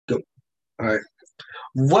All right.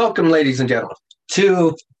 Welcome, ladies and gentlemen,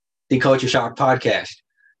 to the Culture Shock Podcast.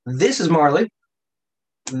 This is Marley.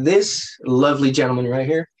 This lovely gentleman right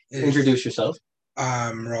here. Introduce yourself.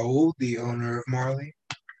 I'm Raul, the owner of Marley.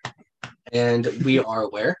 And we are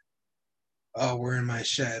where? We're in my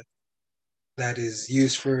shed that is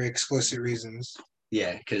used for explicit reasons.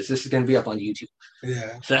 Yeah, because this is going to be up on YouTube.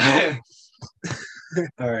 Yeah. So,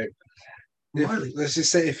 all right. Marley. Let's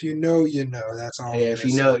just say if you know, you know. That's all. Yeah, if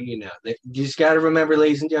you know, you know. You just got to remember,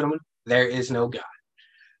 ladies and gentlemen, there is no God.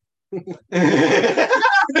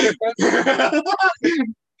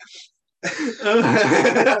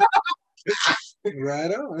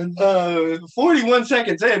 Right on. 41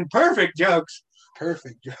 seconds in. Perfect jokes.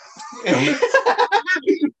 Perfect jokes.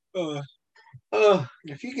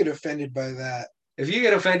 If you get offended by that. If you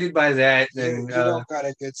get offended by that, then you don't got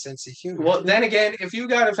a good sense of humor. Well, then again, if you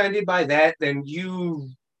got offended by that, then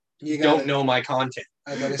you don't know my content.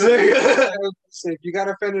 I gotta say, if you got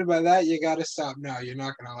offended by that, you gotta stop now. You're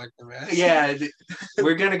not gonna like the rest. Yeah,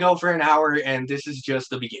 we're gonna go for an hour, and this is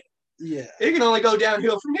just the beginning. Yeah, it can only go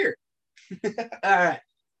downhill from here. All right.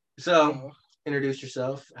 So, introduce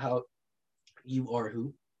yourself. How you are?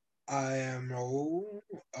 Who? I am Raul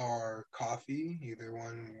or Coffee. Either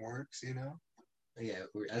one works, you know. Yeah,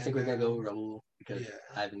 I think we're gonna go Raul because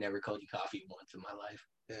I've never called you Coffee once in my life.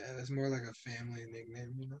 Yeah, that's more like a family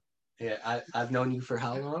nickname, you know. Yeah, I've known you for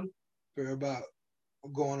how long? For about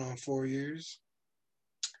going on 4 years.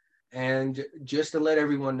 And just to let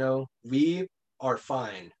everyone know, we are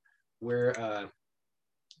fine. We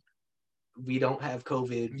don't have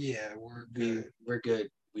COVID. Yeah, we're good. We're good.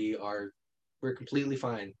 We're completely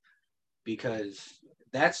fine because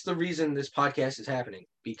that's the reason this podcast is happening,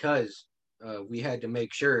 because we had to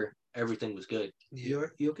make sure everything was good. Yeah.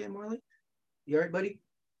 You okay, Marley? You all right, buddy?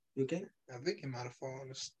 You okay? I think he might have fallen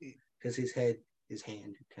asleep. Because his hand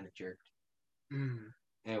kind of jerked.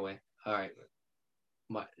 Anyway, all right.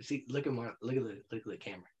 See, look at the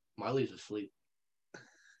camera. Marley's asleep.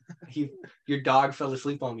 Your dog fell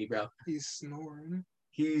asleep on me, bro. He's snoring.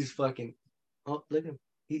 He's fucking. Oh, look at him.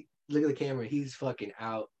 Look at the camera. He's fucking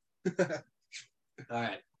out. All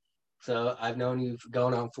right. So I've known you for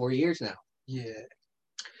going on 4 years now. Yeah.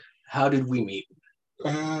 How did we meet?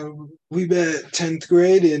 We met 10th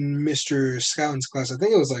grade in Mr. Scout's class. I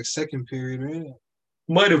think it was like second period, right?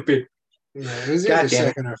 Might have been. Yeah, it was either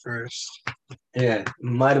second or first. Yeah,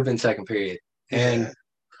 might have been second period. And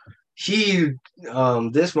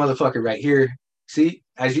this motherfucker right here, see,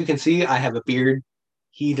 as you can see, I have a beard.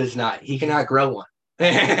 He does not. He cannot grow one.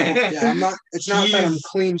 Yeah, I'm not. It's not that I'm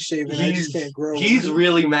clean shaven. I just can't grow. He's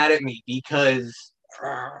really mad at me because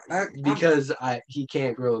he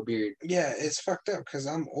can't grow a beard. Yeah, it's fucked up because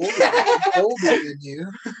I'm older. I'm older than you.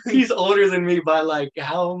 He's older than me by like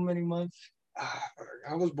how many months?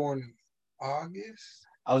 I was born in August.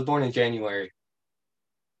 I was born in January.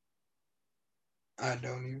 I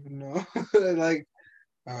don't even know. Like,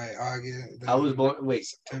 all right, August. I was born. Wait,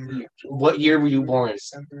 September. What year were you born?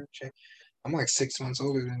 December. I'm like 6 months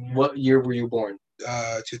older than you. What year were you born?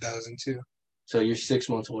 2002. So you're 6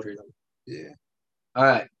 months older than me. Yeah. All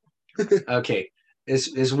right. Okay.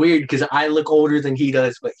 It's weird because I look older than he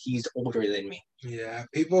does, but he's older than me. Yeah.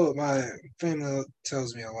 My family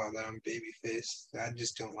tells me a lot that I'm baby faced. I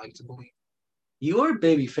just don't like to believe. You are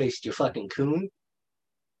baby faced, you fucking coon.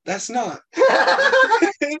 That's not.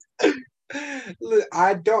 Look,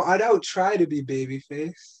 I don't try to be baby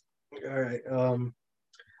faced. All right.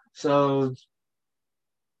 So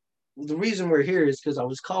the reason we're here is because I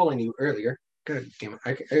was calling you earlier. God damn it!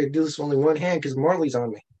 I do this with only one hand because Marley's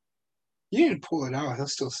on me. You didn't pull it out. He'll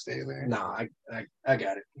still stay there. Nah, I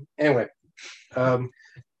got it. Anyway,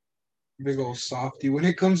 big old softy when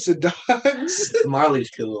it comes to dogs.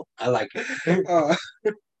 Marley's cool. I like it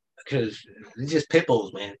because it's just pit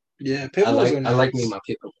bulls, man. Yeah, pit bulls are nice. I like me my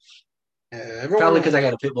pit bulls. Yeah, probably because I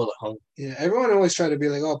got a pit bull at home. Yeah, everyone always try to be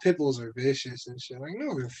like, "Oh, pit bulls are vicious and shit." Like,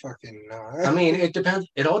 no, they're fucking not. I mean, it depends.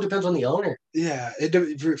 It all depends on the owner. Yeah,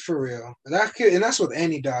 for real. And that's with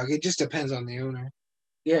any dog. It just depends on the owner.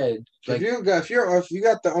 Yeah, like if you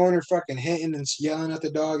got the owner fucking hitting and yelling at the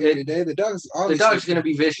dog every day, the dog's gonna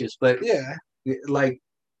be vicious. But yeah, like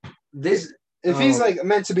this. If he's like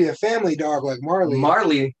meant to be a family dog, like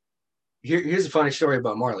Marley. Here's a funny story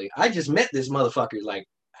about Marley. I just met this motherfucker like.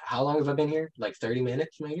 How long have I been here? Like 30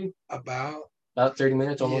 minutes, maybe? About 30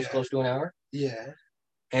 minutes, almost close to an hour. Yeah.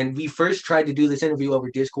 And we first tried to do this interview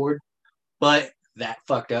over Discord, but that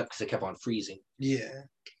fucked up because it kept on freezing. Yeah.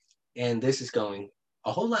 And this is going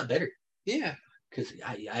a whole lot better. Yeah. Because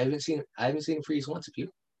I haven't seen it freeze once. Of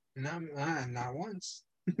you? Not once.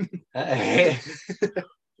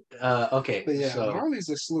 Okay. But yeah, so Marley's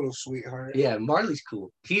this little sweetheart. yeah, Marley's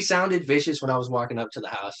cool. He sounded vicious when I was walking up to the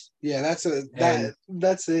house. Yeah, that's it.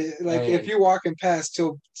 Like if And you're walking past,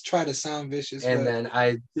 he'll try to sound vicious. and But then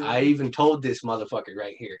I yeah. even told this motherfucker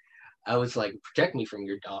right here. I was like, protect me from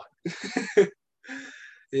your dog.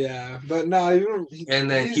 Yeah, but no, And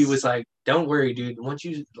then he was like, "Don't worry, dude. Once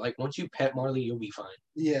you pet Marley, you'll be fine."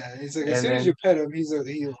 yeah, he's like, as And soon as then you pet him,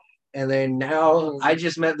 he'll. and then now I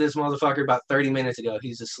just met this motherfucker about 30 minutes ago.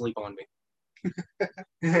 He's asleep on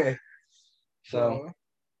me. So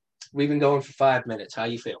we've been going for 5 minutes. How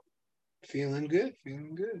you feel? Feeling good,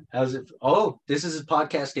 feeling good. How's it? Oh, this is his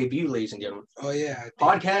podcast debut, ladies and gentlemen. Oh yeah,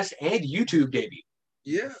 Podcast and YouTube debut.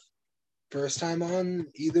 Yeah, first time on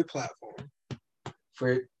either platform.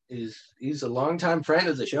 He's a longtime friend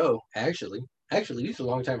of the show. Actually, he's a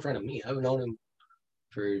longtime friend of me. I've known him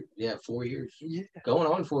for 4 years. Yeah, going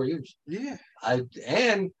on 4 years. Yeah, I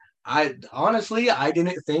honestly I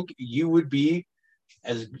didn't think you would be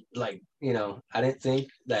as like I didn't think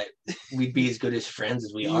that we'd be as good as friends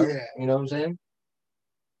as we are. Yeah. You know what I'm saying?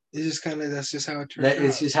 It's just that's just how it turned out.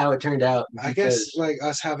 It's just how it turned out. I guess like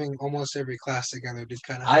us having almost every class together did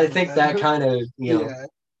kind of. I think that kind of yeah.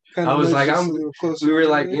 I was like we were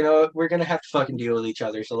like we're gonna have to fucking deal with each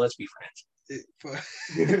other, so let's be friends.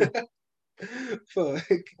 Fuck.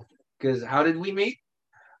 Because how did we meet?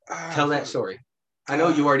 Tell that story. I know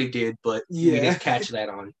you already did, but we didn't catch that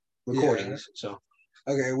on recordings. So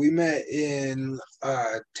okay, we met in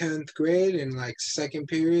 10th grade in like second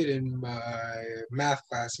period in my math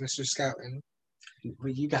class, Mr. Scoutin.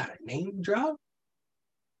 You got a name drop?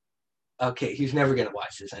 Okay, he's never gonna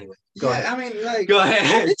watch this anyway. Go ahead. I mean, like, go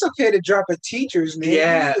ahead. It's okay to drop a teacher's name.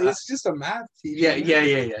 Yeah, it's just a math teacher. Yeah.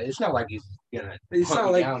 It's not like he's gonna. It's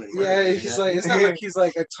not like he's like it's not like he's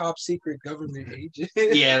like a top secret government agent.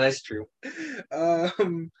 Yeah, that's true. But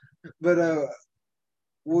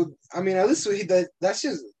well, I mean, at least that's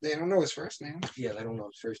just they don't know his first name. Yeah, they don't know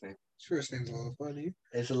his first name. His first name's a little funny.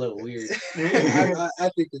 It's a little weird.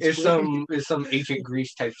 I think it's some ancient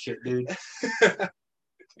Greece type shit, dude.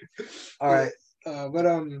 All right. But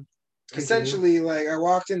essentially, like I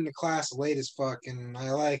walked into class late as fuck, and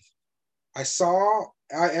I saw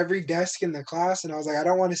every desk in the class, and I was like, I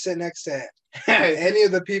don't want to sit next to any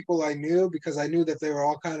of the people I knew because I knew that they were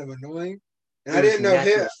all kind of annoying, and I didn't know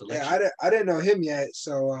him. Yeah, I didn't know him yet,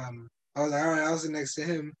 so I was like, all right, I'll sit next to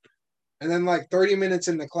him. And then like 30 minutes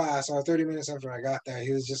in the class, or 30 minutes after I got there,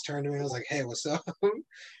 he was just turned to me. I was like, hey, what's up?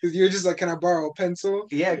 You're just like, can I borrow a pencil?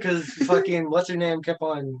 Yeah, because fucking what's her name kept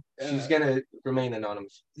on. She's gonna remain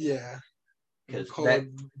anonymous. Yeah. Because that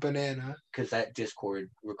banana. Because that Discord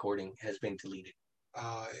recording has been deleted.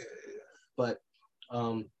 Yeah. But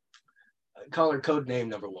call her code name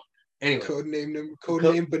number 1. Anyway. Code name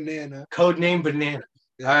banana. Code name banana.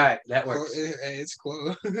 Yeah. All right, that works. It's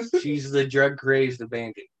close. She's the drug crazed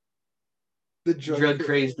abandoned. The drug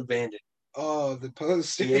crazed abandoned. Oh, the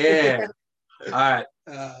poster. Yeah. All right.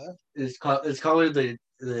 It's called the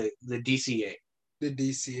DCA. The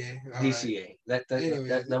DCA. DCA. Right.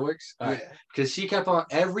 That works. All right. Because she kept on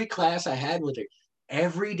every class I had with her,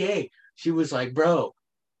 every day she was like, "Bro,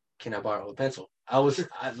 can I borrow a pencil?" I was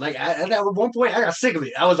at one point I got sick of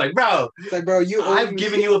it. I was like, "Bro, I've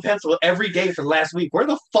given you a pencil every day for the last week. Where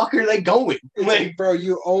the fuck are they going?" Like, bro,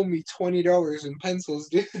 you owe me $20 in pencils,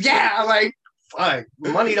 dude. Yeah, like. Fuck,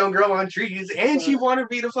 money don't grow on trees, and she wanted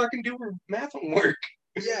me to fucking do her math homework.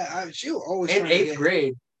 Yeah, she always. In 8th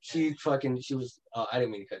grade, she was. I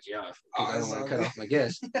didn't mean to cut you off. I don't want to cut off my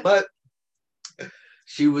guest, but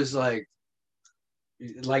she was like,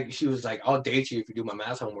 I'll date you if you do my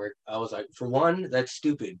math homework. I was like, for one, that's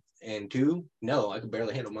stupid, and 2, no, I can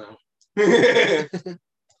barely handle my own.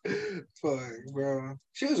 Fuck, bro.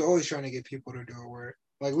 She was always trying to get people to do her work.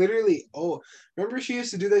 Like literally, remember she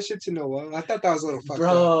used to do that shit to Noel? I thought that was a little fucked up.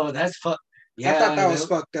 Bro, that's fucked. Yeah, I thought that was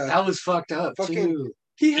fucked up. That was fucked up too.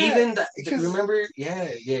 Remember?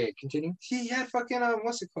 Yeah. Continue. He had fucking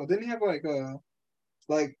what's it called? Didn't he have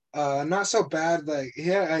like not so bad didn't he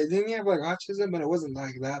have like autism, but it wasn't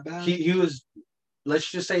like that bad. He was.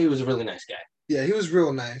 Let's just say he was a really nice guy. Yeah, he was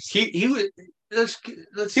real nice. He was.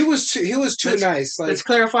 He was too nice. Like, let's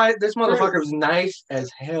clarify. This motherfucker was nice as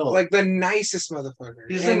hell. Like the nicest motherfucker.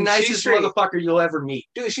 He's the nicest motherfucker you'll ever meet.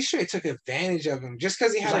 Dude, she straight took advantage of him just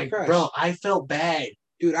because he had a crush. Bro, I felt bad.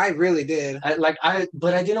 Dude, I really did.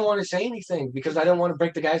 But I didn't want to say anything because I didn't want to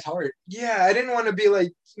break the guy's heart. Yeah, I didn't want to be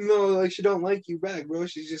like, no, like she don't like you back, bro.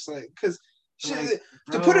 She's just like, because to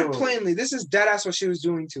put it plainly, this is dead ass what she was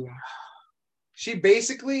doing to him. She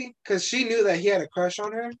basically, because she knew that he had a crush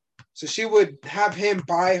on her. So she would have him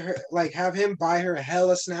buy her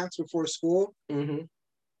hella snacks before school. Mm-hmm.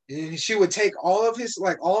 And she would take all of his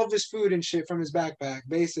food and shit from his backpack,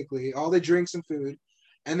 basically all the drinks and food,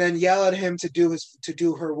 and then yell at him to do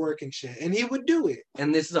her work and shit, and he would do it.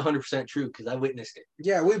 And this is 100% true because I witnessed it.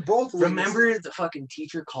 Yeah, we both remember it. The fucking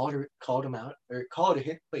teacher called him out or called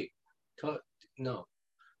him. Wait, no,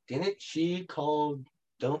 didn't she call?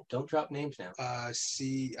 Don't drop names now.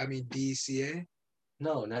 DCA.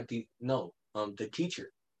 No, not D. No, the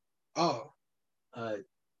teacher. Oh.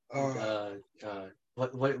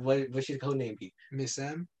 What should the code name be? Miss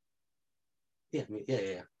M. Yeah.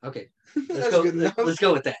 Okay, let's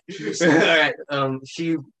go with that. All right.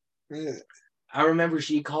 She. Yeah. I remember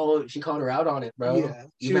she called her out on it, bro. Yeah.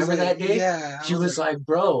 You remember that day? Yeah. She was like,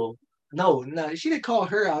 bro, no, she didn't call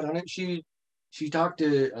her out on it. She talked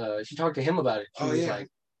to him about it.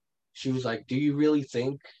 She was like, do you really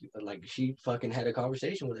think, like, she fucking had a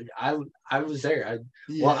conversation with her? I was there.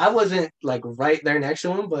 Well, I wasn't like right there next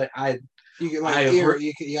to him, but I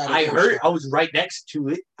heard. I was right next to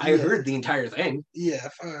it. I heard the entire thing. Yeah,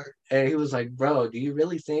 fuck. And he was like, bro, do you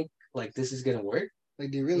really think like this is gonna work?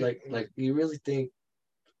 Like, do you really do you really think?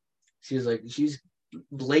 She was like, she's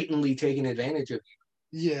blatantly taking advantage of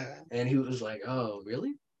you. Yeah. And he was like, oh,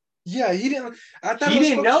 really? Yeah, he didn't. I thought he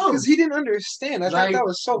didn't know because he didn't understand. I thought that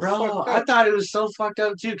was so fucked up. I thought it was so fucked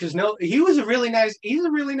up too. Because he was a really nice. He's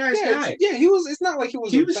a really nice guy. Yeah, he was. It's not like he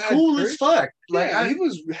was. He was cool as fuck. Like he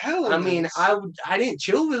was hella. I mean, I didn't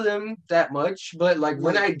chill with him that much, but like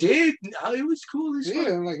when I did, it was cool as fuck.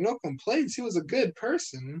 Yeah, like no complaints. He was a good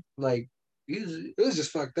person. Like it was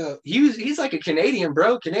just fucked up. He's like a Canadian,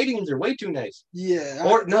 bro. Canadians are way too nice. Yeah.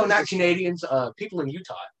 Or no, not Canadians. People in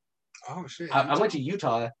Utah. Oh shit. I went to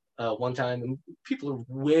Utah. One time, and people are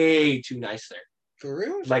way too nice there. For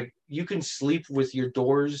real? Like, you can sleep with your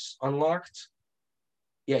doors unlocked.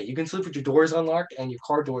 Yeah, you can sleep with your doors unlocked and your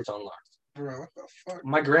car doors unlocked. Bro, what the fuck?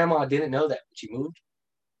 My grandma didn't know that when she moved.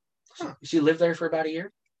 Huh. She lived there for about a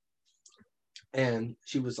year. And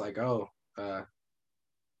she was like, oh, her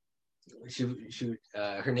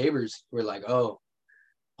neighbors were like, oh,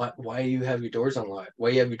 why do you have your doors unlocked? Why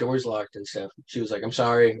do you have your doors locked and stuff? She was like, I'm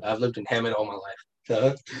sorry, I've lived in Hammond all my life.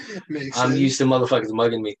 So I'm used to motherfuckers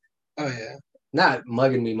mugging me. Oh yeah. Not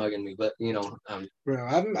mugging me, but you know. Bro,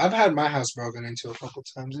 I've had my house broken into a couple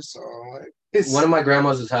times. It's all like one of my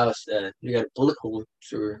grandma's house. You got a bullet hole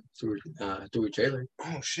through her trailer.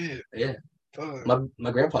 Oh shit. Yeah. Fuck.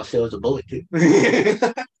 My grandpa still has a bullet too.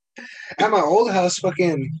 At my old house,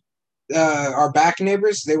 fucking our back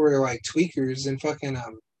neighbors, they were like tweakers and fucking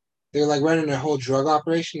they were like running a whole drug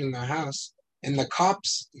operation in their house. And the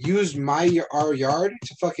cops used our yard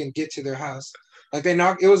to fucking get to their house. Like they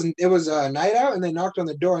knocked. It was a night out, and they knocked on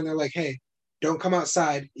the door, and they're like, "Hey, don't come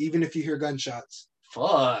outside, even if you hear gunshots."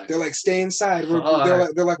 Fuck. They're like, "Stay inside." They're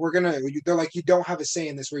like, you don't have a say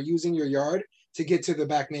in this. We're using your yard to get to the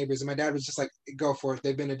back neighbors. And my dad was just like, "Go for it."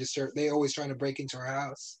 They've been a disturb. They always trying to break into our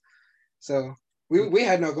house. So we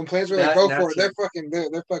had no complaints. We're like, "Go for it." They're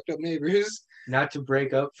fucked up neighbors. Not to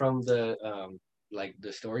break up from the like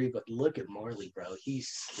the story, but look at Marley, bro. He's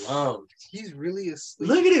slumped. He's really asleep.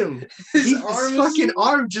 Look at him. His fucking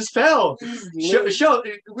arm just fell. Show.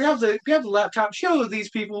 We have the laptop. Show these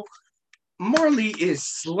people. Marley is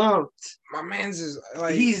slumped. My man's is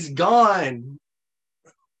like he's gone.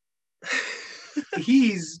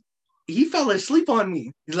 He fell asleep on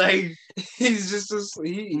me. Like he's just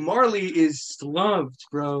asleep. Marley is slumped,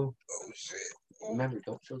 bro. Oh shit. Remember,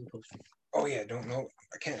 don't show the posters. Oh yeah, don't know.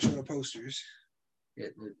 I can't show the posters. Yeah,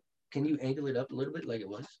 can you angle it up a little bit like it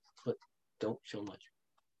was? But don't show much.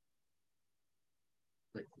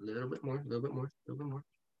 Like a little bit more.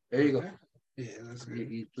 There you go. Yeah, that's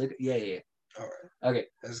good. Yeah. All right. Okay.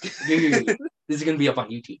 That's good. This is gonna be up on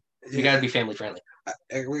YouTube. You gotta be family friendly.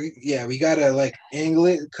 We gotta like angle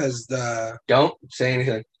it because Don't say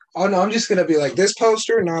anything. Oh no, I'm just gonna be like this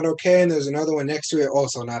poster not okay, and there's another one next to it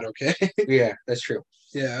also not okay. Yeah, that's true.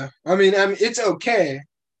 Yeah, I mean it's okay.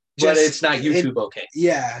 But it's not YouTube okay.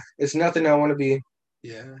 Yeah. It's nothing I want to be.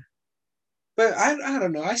 Yeah. But I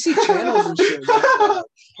don't know. I see channels and shit that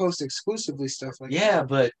post exclusively stuff like that. Yeah,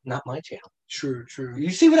 but not my channel. True.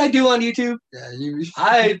 You see what I do on YouTube? Yeah,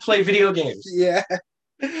 I play video games. Yeah.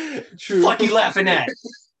 True. Fuck you laughing at?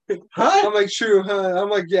 Huh? I'm like, true, huh? I'm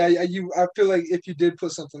like, yeah, I feel like if you did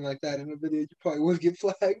put something like that in a video, you probably would get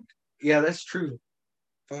flagged. Yeah, that's true.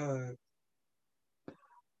 Fuck.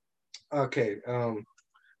 Okay,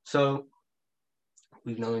 so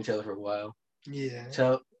we've known each other for a while. Yeah.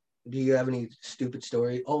 So, do you have any stupid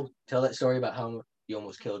story? Oh, tell that story about how you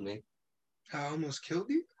almost killed me. How I almost killed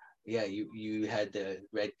you? Yeah, you had the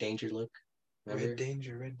red danger look. Remember? Red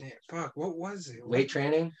Danger. Fuck, what was it? Weight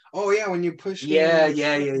training? Oh yeah, when you pushed. Yeah.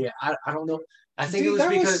 I don't know. I think it was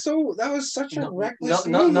because that was such a reckless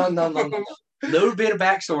move. No. Little bit of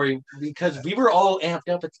backstory because we were all amped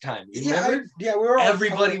up at the time. You remember? We were all.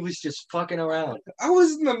 Everybody was just fucking around. I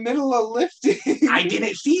was in the middle of lifting. I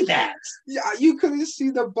didn't see that. Yeah, you couldn't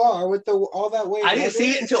see the bar with all that weight. I didn't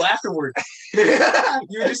see it until afterwards.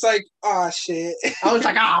 You were just like, oh shit. I was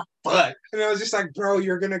like, oh fuck. And I was just like, bro,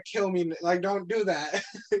 you're gonna kill me. Like, don't do that.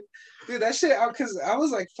 Dude, that shit, because I was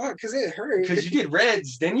like, fuck, because it hurt. Because you did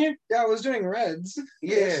reds, didn't you? Yeah, I was doing reds.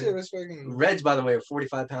 Yeah. That shit was fucking... Reds, by the way, are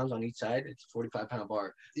 45 pounds on each side. It's a 45-pound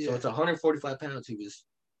bar. Yeah. So it's 145 pounds he was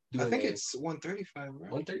doing. I think it's 135,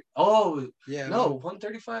 right? 130? Oh, yeah. No,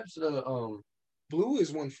 135 is the... Blue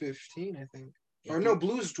is 115, I think. Or no,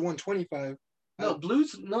 blue is 125. No,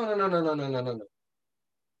 blue's... No.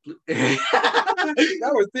 I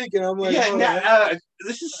was thinking, I'm like,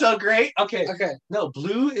 this is so great. Okay. Okay. No,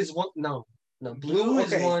 blue is one. No, blue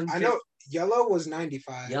is one. I know. Yellow was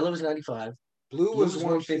 95. Yellow was 95. Blue was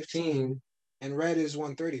 115, and red is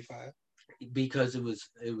 135. Because it was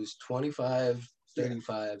 25,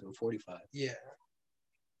 35, and 45. Yeah.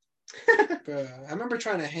 But I remember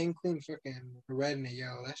trying to hang clean fucking red and a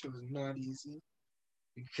yellow. That shit was not easy.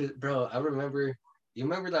 Because, bro, I remember. You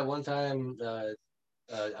remember that one time?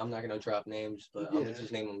 I'm not gonna drop names, but I'm gonna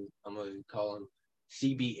just name them. I'm gonna call him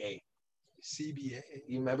CBA. CBA.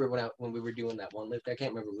 You remember when we were doing that one lift? I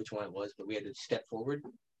can't remember which one it was, but we had to step forward.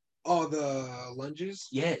 Oh, the lunges.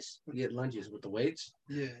 Yes, we had lunges with the weights.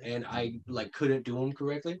 Yeah. And I couldn't do them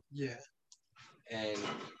correctly. Yeah. And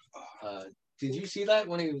did you see that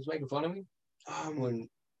when he was making fun of me? When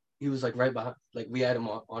he was like right behind, like we had him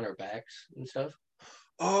on our backs and stuff.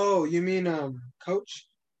 Oh, you mean coach?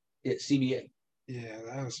 Yeah, CBA. Yeah,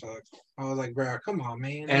 that was fucked. I was like, bro, come on,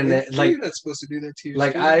 man. And you're not supposed to do that to you.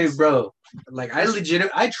 Like I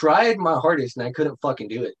tried my hardest and I couldn't fucking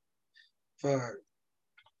do it. Fuck.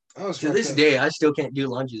 To this day, I still can't do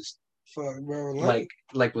lunges. Fuck, bro.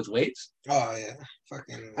 Like with weights. Oh yeah,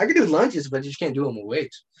 fucking. I can do lunges, but I just can't do them with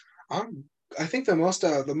weights. I think the most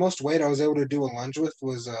weight I was able to do a lunge with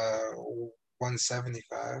was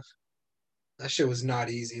 175. That shit was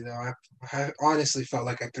not easy though. I honestly felt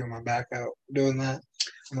like I threw my back out doing that.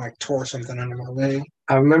 And like tore something under my leg.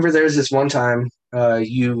 I remember there was this one time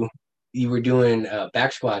you were doing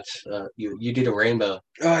back squats. You did a rainbow.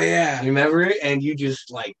 Oh yeah. You remember it? And you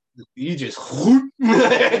just immediately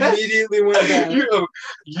went down.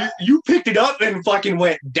 You picked it up and fucking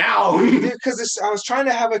went down. Because I was trying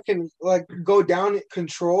to have it go down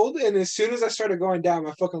controlled, and as soon as I started going down,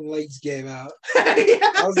 my fucking legs gave out.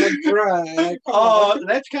 I was like, bruh.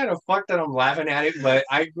 That's kind of fucked that I'm laughing at it, but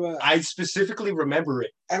I specifically remember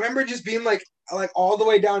it. I remember just being like all the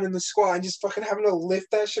way down in the squat and just fucking having to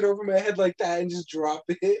lift that shit over my head like that and just drop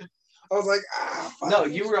it. I was like, fuck. No,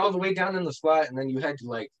 you were all the way down in the squat, and then you had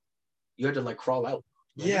to crawl out.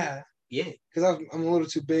 Right? Yeah. Because I'm a little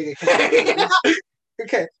too big.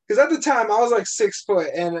 Okay, because at the time I was like 6 foot,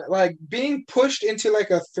 and like being pushed into like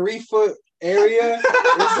a 3 foot area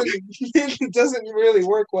it doesn't really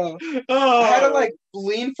work well. I had to like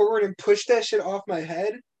lean forward and push that shit off my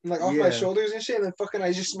head. And, like off my shoulders and shit, and then fucking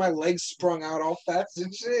my legs sprung out all fast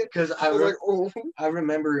and shit. Because I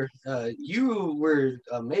remember you were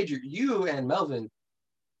a major. You and Melvin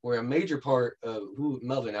were a major part of who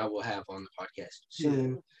Melvin I will have on the podcast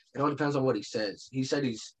soon. It all depends on what he says. He said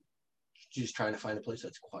he's just trying to find a place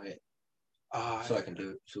that's quiet, so I can do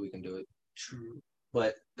it. So we can do it. True.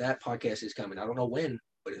 But that podcast is coming. I don't know when,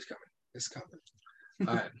 but it's coming. It's coming.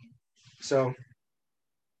 All right. So,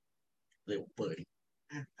 little buddy.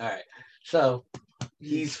 All right, so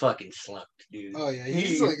he's fucking slumped, dude. Oh yeah,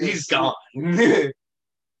 he's gone. Yeah,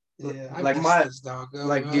 like my dog.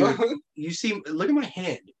 Dude, you see, look at my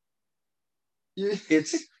hand. Yeah.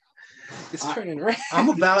 It's turning red. I'm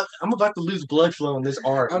about to lose blood flow in this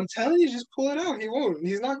arm. I'm telling you, just pull it out. He won't.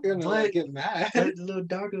 He's not gonna get mad. That little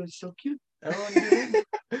doggo is so cute.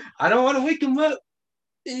 I don't want to wake him up.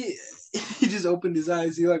 He just opened his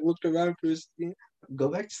eyes. He looked around for a second. Go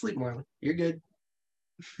back to sleep, Marlon. You're good.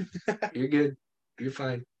 You're good. You're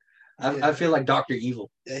fine. I feel like Dr.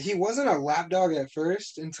 Evil. Yeah, he wasn't a lap dog at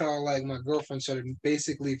first until my girlfriend started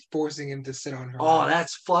basically forcing him to sit on her. Oh,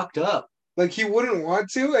 that's fucked up. He wouldn't want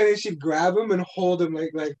to, and then she'd grab him and hold him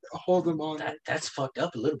hold him on. That's fucked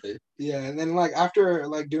up a little bit. Yeah, and then after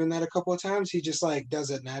doing that a couple of times, he just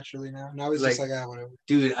does it naturally now. Now he's just whatever.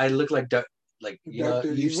 Dude, I look like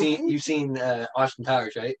you've seen Austin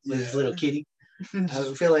Powers, right? With his little kitty.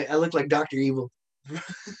 I feel like I look like Dr. Evil.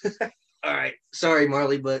 All right, sorry,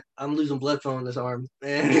 Marley, but I'm losing blood flow in this arm,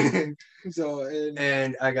 and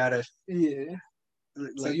I gotta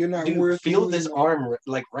So you're not dude, worth feel this losing arm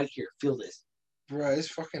like right here. Feel this, bro. It's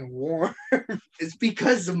fucking warm. It's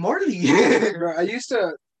because of Marley. Bro, I used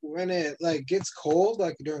to when it like gets cold,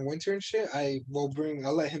 like during winter and shit. I'll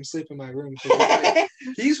let him sleep in my room.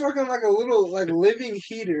 He's fucking like a little like living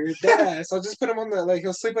heater. Deadass. I'll just put him on the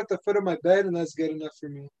he'll sleep at the foot of my bed, and that's good enough for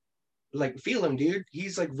me. Like, feel him, dude.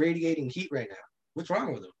 He's like radiating heat right now. What's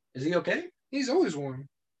wrong with him? Is he okay? He's always warm.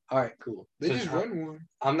 All right, cool. They just run warm.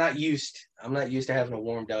 I'm not used to having a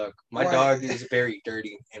warm dog. My dog is very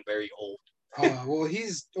dirty and very old. Well,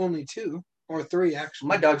 he's only 2 or 3 actually.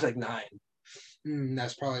 My dog's like 9.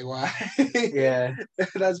 That's probably why. Yeah.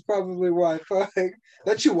 That's probably why. Fuck.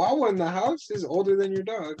 That Chihuahua in the house is older than your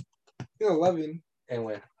dog. He's 11. And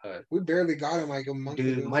when we barely got him like a month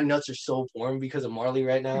ago. Dude, my nuts are so warm because of Marley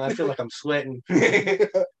right now. I feel like I'm sweating.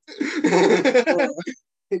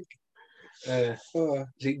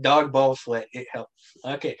 See, dog ball sweat, it helps.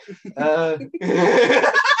 Okay.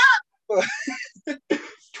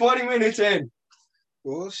 20 minutes in.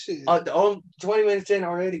 Bullshit. 20 minutes in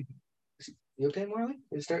already. You okay, Marley?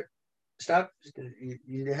 Stop.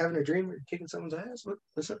 You having a dream or kicking someone's ass?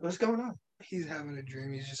 What's going on? He's having a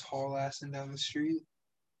dream. He's just haul-assing down the street.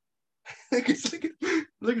 Look at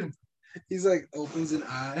him. He's like opens an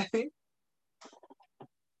eye.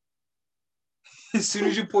 As soon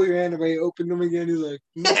as you pull your hand away, open them again. He's like,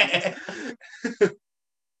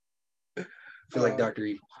 I feel like Dr.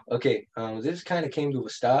 Evil. Okay, this kind of came to a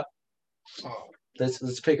stop.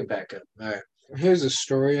 Let's pick it back up. All right. Here's a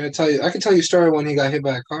story. I can tell you a story when he got hit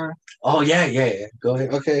by a car. Oh yeah. Go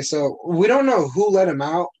ahead. Okay, so we don't know who let him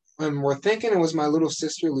out. And we're thinking it was my little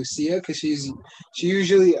sister Lucia, because she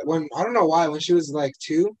usually I don't know why, when she was like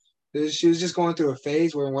 2, she was just going through a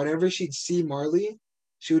phase where whenever she'd see Marley,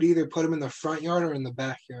 she would either put him in the front yard or in the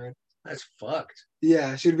backyard. That's fucked.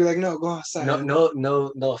 Yeah, she'd be like, "No, go outside."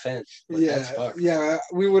 No offense. Yeah, that's fucked. Yeah,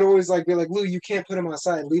 we would always like be like, "Lou, you can't put him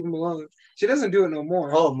outside. Leave him alone." She doesn't do it no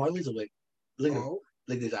more. Oh, Marley's awake. Look at him.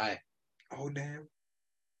 Look at his eye. Oh damn.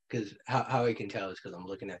 Because how I can tell is because I'm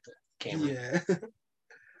looking at the camera. Yeah.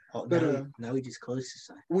 Oh, but now we just closed his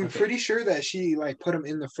eye. We're pretty sure that she like put him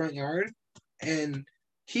in the front yard, and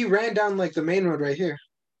he ran down like the main road right here.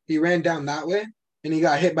 He ran down that way, and he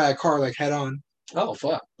got hit by a car like head on. Oh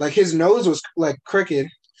fuck! Like his nose was like crooked.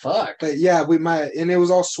 Fuck. But yeah, and it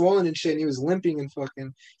was all swollen and shit, and he was limping and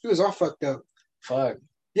fucking. He was all fucked up. Fuck.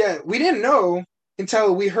 Yeah, we didn't know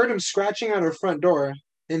until we heard him scratching at our front door,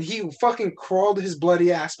 and he fucking crawled his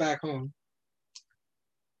bloody ass back home.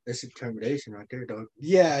 That's determination right there, dog.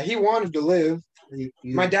 Yeah, he wanted to live.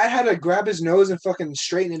 My dad had to grab his nose and fucking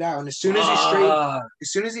straighten it out, and as soon as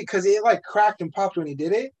because it like cracked and popped when he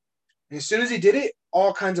did it, and as soon as he did it,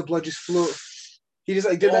 all kinds of blood just flew. He just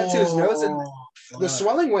like did that to his nose, and the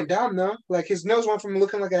swelling went down though. Like his nose went from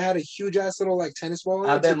looking like it had a huge ass little like tennis ball.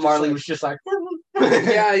 I bet Marley was just like,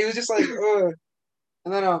 yeah, he was just like, ugh.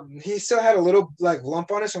 And then he still had a little like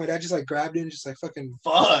lump on it, so my dad just like grabbed it and just like fucking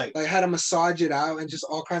like had to massage it out, and just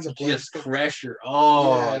all kinds of blood. Just pressure.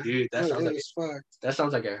 Oh, yeah, dude, that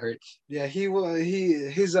sounds like it hurts. Yeah, his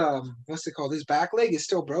what's it called? His back leg is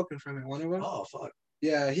still broken from it. One of them. Oh fuck.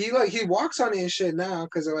 Yeah, he walks on it and shit now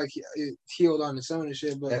because like it healed on its own and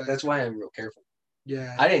shit. But that's why I'm real careful.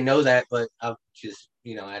 Yeah, I didn't know that, but I'm just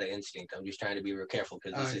out of instinct. I'm just trying to be real careful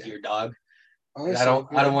because this is your dog. I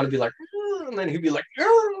don't want to be like, and then he'd be like,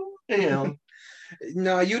 you know.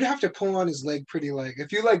 No, you'd have to pull on his leg pretty like.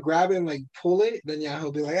 If you like grab it and like pull it, then yeah,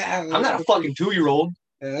 he'll be like, I'm not a fucking 2-year-old.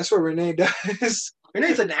 Yeah, that's what Renee does.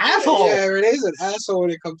 Renee's an asshole. Yeah, Renee's an asshole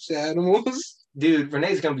when it comes to animals. Dude,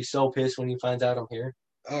 Renee's gonna be so pissed when he finds out I'm here.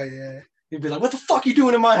 Oh yeah. He'd be like, "What the fuck you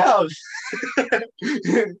doing in my house?"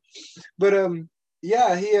 But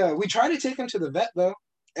yeah, we tried to take him to the vet though.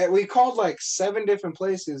 And we called like 7 different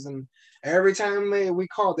places, and every time we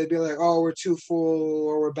called, they'd be like, "Oh, we're too full,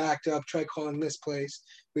 or we're backed up. Try calling this place."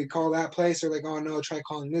 We call that place, they're like, "Oh no, try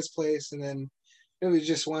calling this place," and then it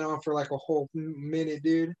just went on for like a whole minute,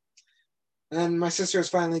 dude. And my sister was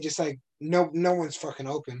finally just like, "No one's fucking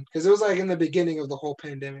open," because it was like in the beginning of the whole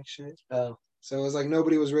pandemic shit. Oh. So it was like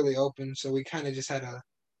nobody was really open, so we kind of just had to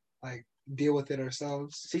like deal with it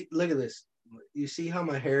ourselves. See, look at this. You see how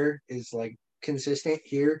my hair is like consistent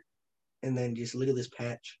here, and then just look at this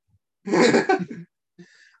patch. For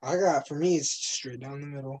me, it's straight down the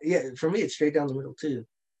middle. Yeah, for me, it's straight down the middle too.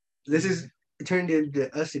 This is turned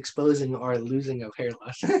into us exposing our losing of hair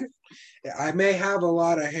loss. Yeah, I may have a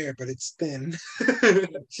lot of hair, but it's thin.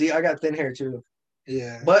 See, I got thin hair too.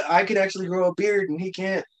 Yeah, but I could actually grow a beard, and he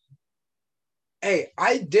can't. Hey,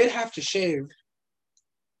 I did have to shave.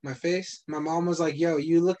 My face. My mom was like, "Yo,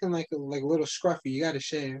 you looking like a little scruffy. You gotta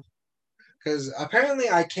shave." Because apparently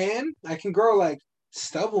I can grow like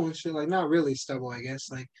stubble and shit. Like not really stubble, I guess.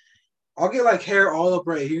 Like I'll get like hair all up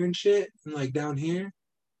right here and shit, and like down here.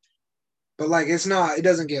 But like it's not. It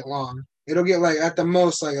doesn't get long. It'll get like at the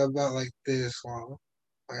most like about like this long.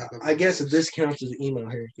 Like, I guess if this counts as emo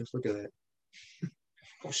hair, just look at that.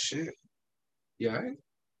 Oh shit. You alright?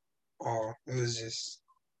 Oh, it was just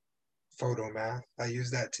photo math. I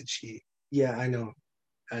used that to cheat. Yeah, I know.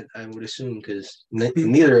 I would assume because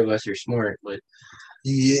neither of us are smart, but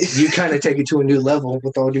yeah, you kind of take it to a new level.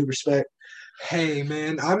 With all due respect. Hey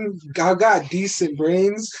man, I got decent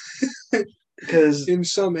brains. Because in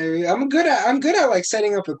some area, I'm good at like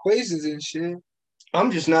setting up equations and shit.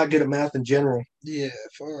 I'm just not good at math in general. Yeah,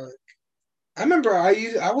 fuck. I remember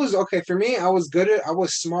I was okay for me. I was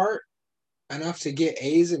smart enough to get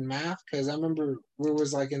A's in math because I remember we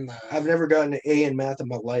was like in the. I've never gotten an A in math in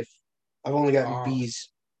my life. I've only gotten B's.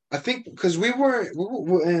 I think because we weren't,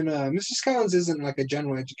 and Mrs. Collins isn't like a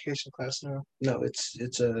general education class now. No,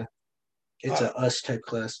 it's a us type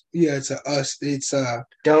class. Yeah, it's a us. It's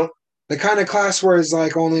don't the kind of class where it's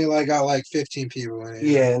like only like got like 15 people in it.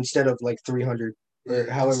 Yeah, instead of like 300 or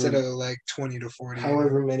however, instead of like 20 to 40.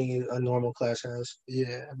 However many a normal class has.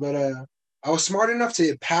 Yeah, but I was smart enough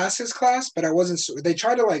to pass his class, but I wasn't. They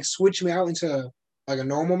tried to like switch me out into like a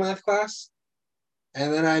normal math class,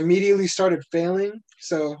 and then I immediately started failing.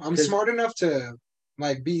 So I'm smart enough to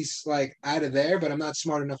like be like out of there, but I'm not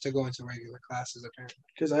smart enough to go into regular classes apparently.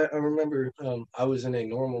 Because I remember I was in a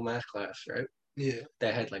normal math class, right? Yeah.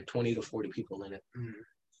 That had like 20 to 40 people in it,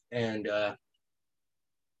 and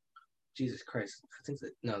Jesus Christ, I think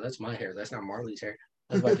that's my hair. That's not Marley's hair.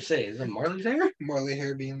 I was about to say, is that Marley's hair? Marley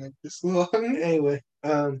hair being like this long. Anyway,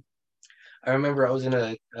 I remember I was in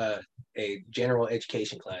a general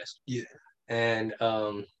education class. Yeah. And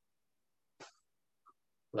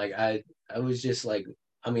like I was just like,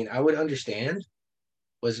 I mean, I would understand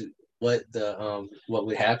what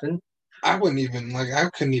would happen. I wouldn't even I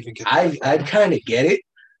couldn't even get. I'd kind of get it,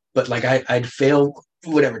 but like I'd fail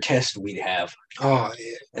whatever test we'd have. Oh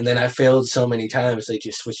yeah. And then I failed so many times they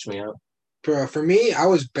just switched me out. Bro, for me, I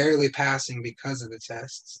was barely passing because of the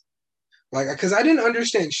tests. Like, because I didn't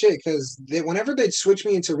understand shit. Because whenever they'd switch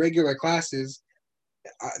me into regular classes,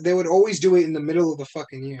 they would always do it in the middle of the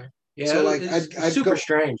fucking year. Yeah, so like I'd super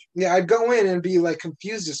strange. Yeah, I'd go in and be like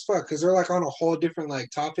confused as fuck because they're like on a whole different like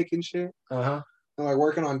topic and shit. They're like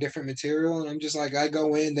working on different material, and I'm just like, I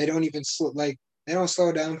go in, they don't even they don't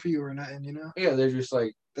slow down for you or nothing, you know? Yeah, they're just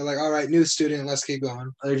like, they're like, all right, new student, let's keep going.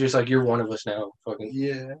 They're just like, you're one of us now, fucking.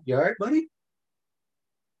 Yeah. You all right, buddy?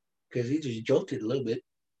 Because he just jolted a little bit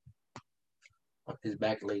on his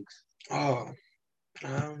back legs. Oh.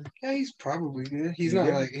 Yeah, he's probably good. He's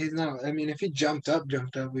not. I mean, if he jumped up,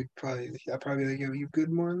 I'd probably like, yo, you good,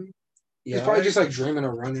 Marley? Yeah, he's probably just like dreaming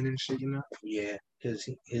of running and shit, you know? Yeah, his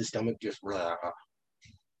stomach just.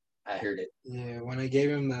 I heard it. Yeah, when I gave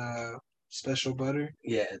him the special butter.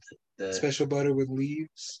 Yeah, the special butter with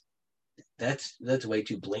leaves. That's way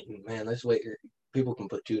too blatant, man. That's way people can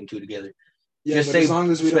put two and two together. Yeah, just say as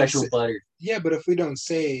long as we special don't butter. Yeah, but if we don't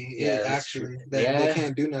say it actually, they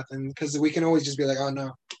can't do nothing because we can always just be like, oh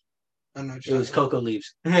no, I know. It was cocoa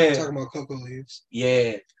leaves. I'm talking about cocoa leaves.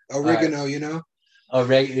 Yeah, oregano, you know.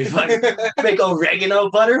 Make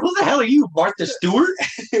oregano butter. Who the hell are you, Martha Stewart?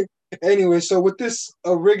 Anyway, so with this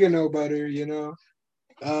oregano butter, you know,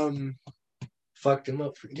 fucked him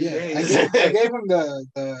up for 2 days. I gave him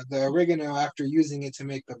the oregano after using it to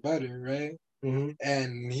make the butter, right? Mm-hmm.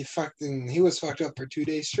 And he was fucked up for 2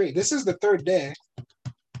 days straight. This is the third day.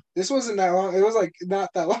 This wasn't that long. It was like not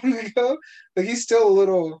that long ago, but he's still a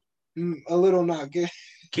little not good.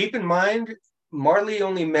 Keep in mind, Marley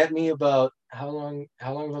only met me about how long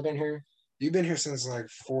have I been here? You've been here since like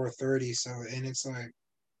 4:30, so and it's like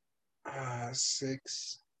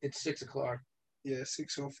 6. It's 6:00. Yeah,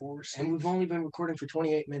 6:04. And we've only been recording for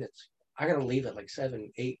 28 minutes. I gotta leave at like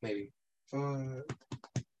 7, 8 maybe.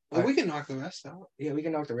 Well, we can knock the rest out. Yeah, we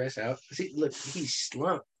can knock the rest out. See, look, he's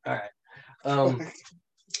slumped. All right.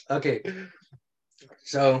 Okay.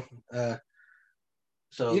 So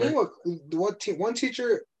you know one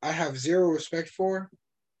teacher I have zero respect for.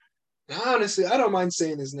 Honestly, I don't mind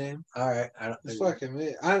saying his name. All right. Fuck him.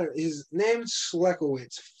 His name's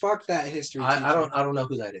Schleckowitz. Fuck that history teacher. I don't know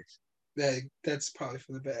who that is. That's probably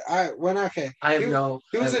for the best. I have no.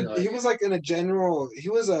 He was like in a general. He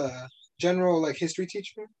was a general like history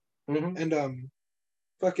teacher. Mm-hmm.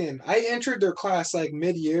 And I entered their class like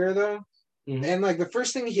mid-year though. Mm-hmm. And like the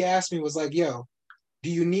first thing he asked me was like, yo, do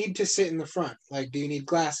you need to sit in the front? Like, do you need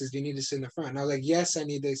glasses? Do you need to sit in the front? And I was like, yes, I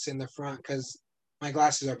need to sit in the front because my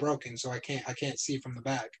glasses are broken, so I can't see from the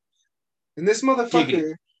back. And this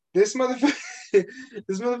motherfucker, this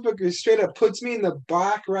motherfucker straight up puts me in the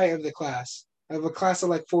back right of the class, of a class of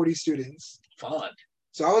like 40 students. Fuck.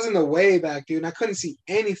 So I was in the way back, dude, and I couldn't see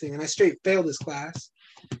anything, and I straight failed this class.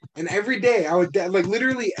 And every day I would, like,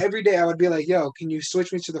 literally every day I would be like, yo, can you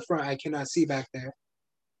switch me to the front? I cannot see back there.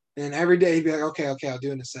 And every day he'd be like, okay, I'll do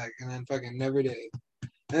it in a sec. And then fucking never did.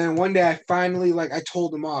 And then one day I finally, like, I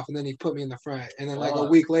told him off, and then he put me in the front. And then like a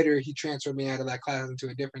week later, he transferred me out of that class into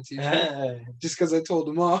a different teacher just because I told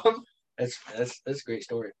him off. That's a great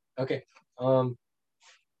story. Okay.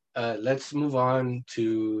 Let's move on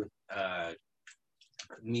to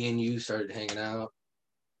me and you started hanging out,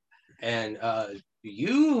 and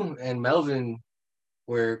you and Melvin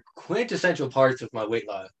were quintessential parts of my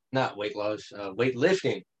weightlifting.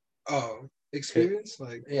 Oh, experience?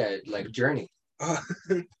 Like, yeah, like journey.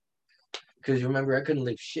 Because you remember I couldn't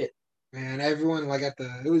lift shit. Man, everyone like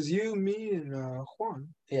it was you, me, and Juan.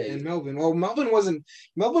 Yeah, and Melvin. Well, Melvin was in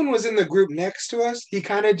the group next to us. He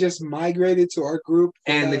kind of just migrated to our group.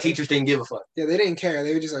 And the teachers didn't give a fuck. Yeah, they didn't care.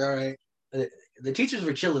 They were just like, all right. The teachers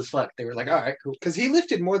were chill as fuck. They were like, all right, cool. Because he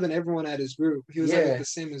lifted more than everyone at his group. He was like the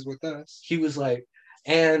same as with us. He was like,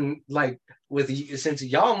 and like since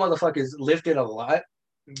y'all motherfuckers lifted a lot,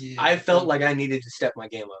 I felt like I needed to step my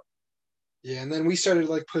game up. Yeah, and then we started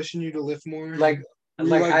like pushing you to lift more. We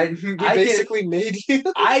basically made you.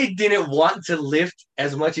 I didn't want to lift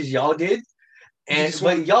as much as y'all did,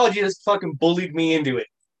 but y'all just fucking bullied me into it.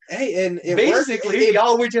 Hey, and basically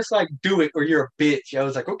y'all were just like, do it or you're a bitch. I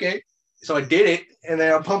was like, okay. So I did it, and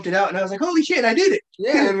then I pumped it out, and I was like, holy shit, I did it.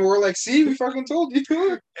 Yeah, and we're like, see, we fucking told you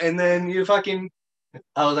to. And then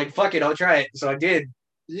I was like, fuck it, I'll try it. So I did.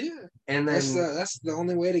 Yeah. And then that's the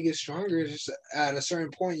only way to get stronger is just at a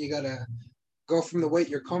certain point you gotta go from the weight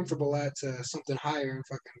you're comfortable at to something higher and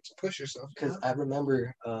fucking to push yourself. Because I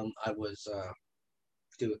remember I was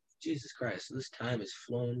dude, Jesus Christ, this time is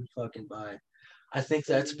flown fucking by. I think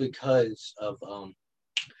that's because of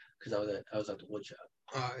because I was at the wood shop.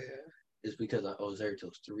 Oh yeah. It's because I was there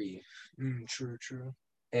till 3. True.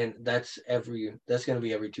 And that's gonna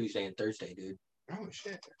be every Tuesday and Thursday, dude. Oh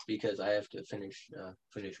shit. Because I have to finish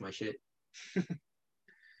my shit.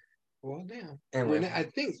 Well, damn. Anyway, Renee, I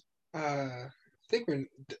think have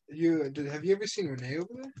you ever seen Renee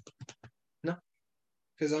over there? No.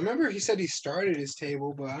 Because I remember he said he started his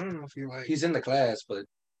table, but I don't know if he he's in the class, but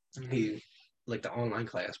he like the online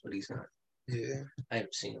class, but he's not. Yeah. I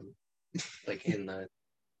haven't seen him like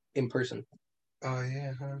in person. Oh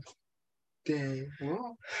yeah, huh? Dang.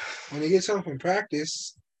 Well, when he gets home from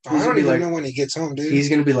practice, I don't even know when he gets home, dude. He's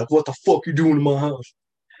gonna be like, "What the fuck you doing in my house?"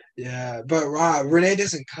 Yeah, but Renee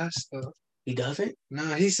doesn't cuss though. He doesn't?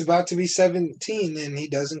 No, he's about to be 17 and he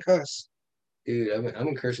doesn't cuss. Dude, I've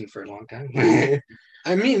been cursing for a long time.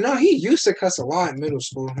 I mean, no, he used to cuss a lot in middle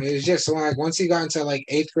school. It's just like once he got into like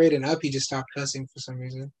 8th grade and up, he just stopped cussing for some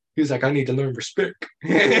reason. He was like, I need to learn respect.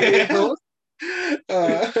 All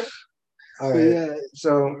right. Yeah,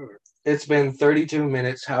 so it's been 32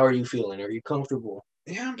 minutes. How are you feeling? Are you comfortable?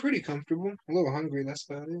 Yeah, I'm pretty comfortable. A little hungry, that's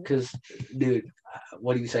about it. Because, dude,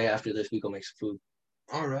 what do you say after this? We go make some food.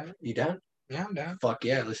 All right. You down? Yeah, I'm down. Fuck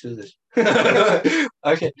yeah, let's do this.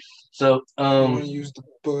 Okay. So, you want to use the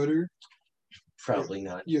butter? Probably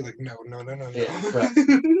not. You're like, no. Yeah,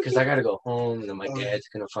 because I gotta go home, and then my dad's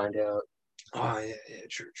gonna find out. Oh yeah,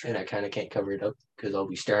 true. And I kind of can't cover it up because I'll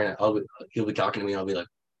be staring at. He'll be talking to me, and I'll be like.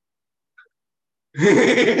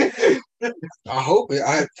 I hope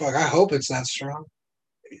it's that strong.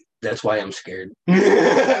 That's why I'm scared.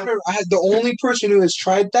 The only person who has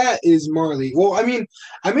tried that is Marley. Well, I mean,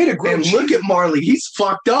 I made a group. And look at Marley. He's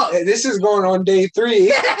fucked up. This is going on day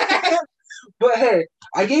 3. But hey,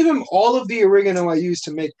 I gave him all of the oregano I used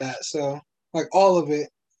to make that. So, like, all of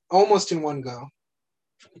it, almost in one go.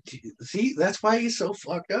 See, that's why he's so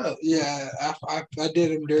fucked up. Yeah, I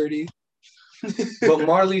did him dirty. But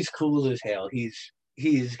Marley's cool as hell. He's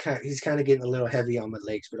kind of getting a little heavy on my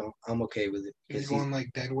legs, but I'm okay with it. He's going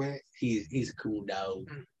like dead weight. He's a cool dog.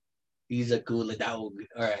 He's a cool dog.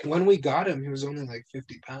 All right. When we got him, he was only like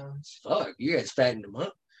 50 pounds. Fuck, you guys fattened him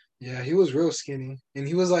up. Yeah, he was real skinny. And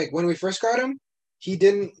he was like, when we first got him, he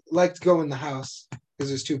didn't like to go in the house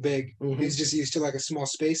because it was too big. Mm-hmm. He's just used to like a small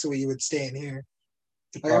space, so he would stay in here.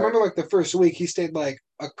 Like, I remember like the first week he stayed like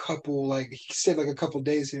a couple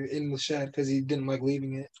days here in the shed because he didn't like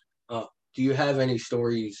leaving it. Do you have any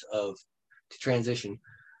stories to transition?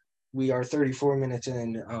 We are 34 minutes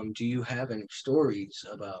in. Do you have any stories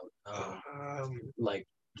about like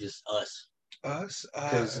just us? Us?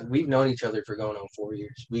 Because we've known each other for going on 4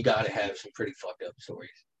 years. We gotta have some pretty fucked up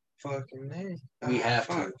stories. Fucking man. We have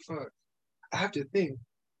to. Fuck. I have to think.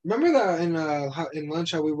 Remember that in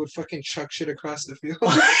lunch how we would fucking chuck shit across the field?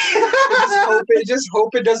 just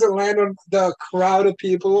hope it doesn't land on the crowd of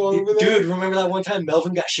people over there. Dude, remember that one time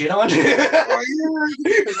Melvin got shit on? Oh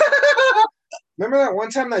yeah. Remember that one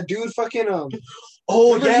time that dude fucking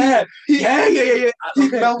Oh yeah. Yeah.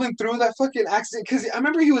 Melvin threw that fucking accident because I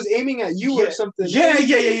remember he was aiming at you or something. Yeah.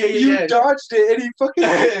 You dodged it and he fucking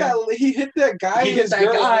he hit that guy. He hit that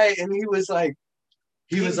guy and he was like,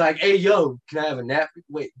 "Hey, yo, can I have a napkin?"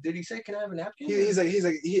 Wait, did he say, "Can I have a napkin?" He's like,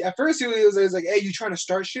 at first he was like, "Hey, you trying to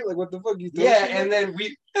start shit? Like, what the fuck you?" Yeah, and then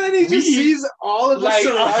he just sees all of us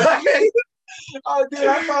surrounding. Oh, dude,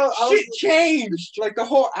 I thought shit changed. Like the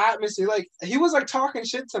whole atmosphere. Like he was like talking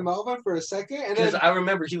shit to Melvin for a second, and then I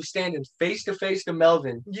remember he was standing face to face to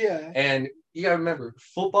Melvin. Yeah, and you gotta remember,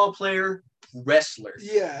 football player, wrestler.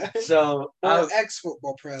 Yeah. So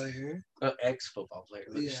ex-football player. Ex-football player.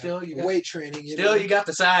 But yeah. Still, you got weight training. You got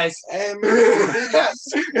the size. I'm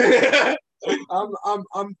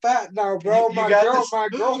fat now, bro. My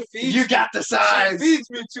girl feeds. You got the size. She feeds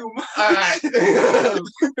me too much. All right.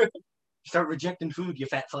 Start rejecting food, you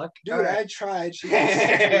fat fuck. Dude, right. I tried. She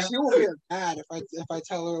will get mad if I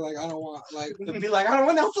tell her like I don't want be like I don't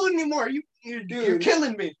want no food anymore. You're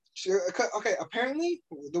killing me. Okay, apparently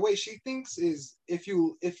the way she thinks is if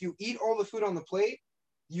you eat all the food on the plate,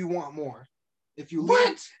 you want more. If you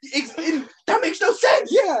that makes no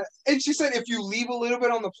sense. Yeah, and she said if you leave a little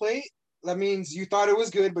bit on the plate, that means you thought it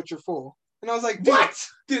was good, but you're full. And I was like, what?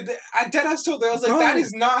 Dude, I deadass told her, I was like, that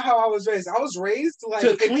is not how I was raised. I was raised like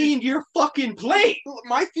to clean your fucking plate.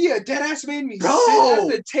 My Thea deadass made me sit at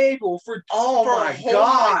the table for a whole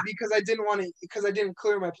night because I didn't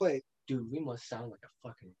clear my plate. Dude, we must sound like a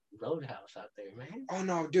fucking roadhouse out there, man. Oh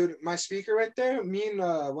no, dude, my speaker right there. Me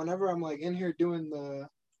and whenever I'm like in here doing the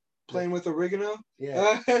playing with oregano,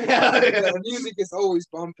 the music is always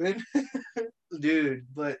bumping. Dude,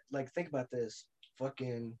 but like think about this,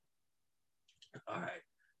 fucking. All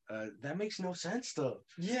right, that makes no sense though.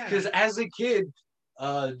 Yeah, because as a kid,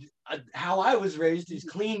 how I was raised is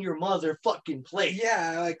clean your motherfucking plate.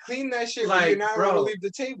 Yeah, like clean that shit. Like, you're not gonna leave the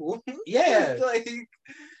table. Yeah, like,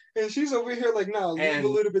 and she's over here like, no, leave a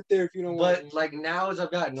little bit there if you don't want it. But like now, as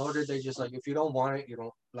I've gotten older, they just like if you don't want it, you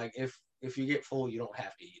don't like if you get full, you don't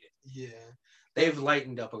have to eat it. Yeah, they've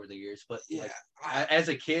lightened up over the years, but yeah, like, as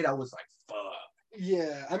a kid, I was like, fuck.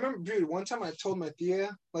 Yeah, I remember, dude. One time I told my tia,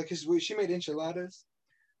 like, cause she made enchiladas.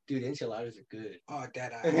 Dude, enchiladas are good. Oh,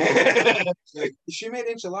 like, she made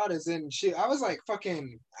enchiladas, and I was like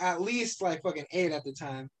fucking at least like fucking 8 at the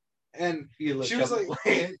time, and she was like,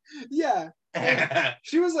 yeah.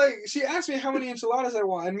 She was like, she asked me how many enchiladas I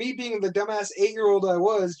want, and me being the dumbass 8-year-old I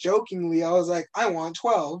was, jokingly, I was like, I want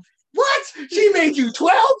 12. What? She made you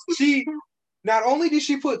 12? Not only did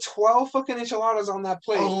she put 12 fucking enchiladas on that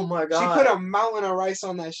plate, oh my god, she put a mountain of rice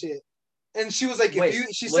on that shit. And she was like,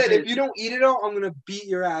 she said, if you don't eat it all, I'm gonna beat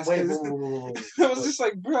your ass. Wait. I was just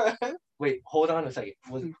like, bruh. Wait, hold on a second.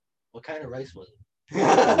 What kind of rice was it?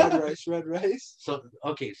 Red rice. So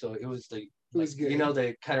okay, so it was it was good. You know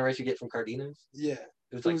the kind of rice you get from Cardina's? Yeah.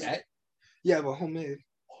 It was that? Yeah, but homemade.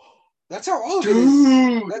 That's how all of it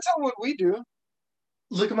is. That's how what we do.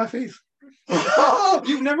 Look at my face.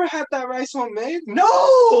 You've never had that rice homemade?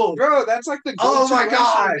 No, bro. That's like the oh my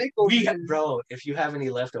god. Bro, if you have any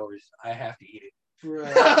leftovers, I have to eat it.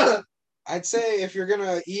 Bro. I'd say if you're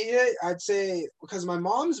gonna eat it, I'd say because my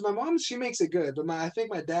mom's she makes it good, but I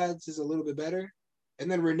think my dad's is a little bit better.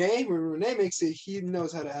 And then when Renee makes it, he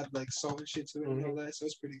knows how to add like salt and shit to it and all that, so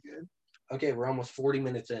it's pretty good. Okay, we're almost 40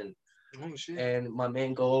 minutes in. Oh shit! And my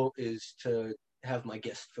main goal is to have my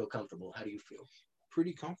guests feel comfortable. How do you feel?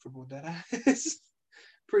 Pretty comfortable, that is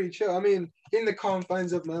pretty chill. I mean, in the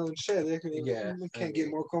confines of my own shed, I can't get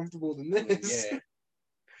more comfortable than this. Yeah.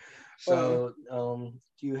 So, do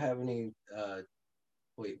you have any?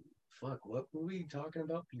 Wait, fuck. What were we talking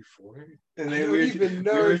about before? And then we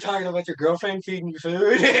were talking about your girlfriend feeding you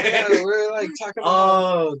food. Yeah, we were like talking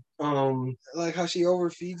about. Like how she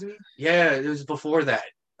overfeeds me. Yeah, it was before that.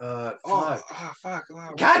 Fuck.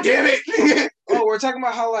 Wow. God damn it! We're talking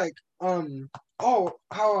about how like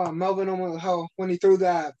how Melvin how when he threw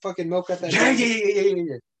that fucking milk at that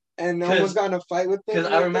yeah. And almost got in a fight with him. Because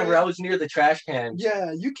I remember I was near the trash can.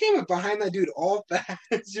 Yeah, you came up behind that dude all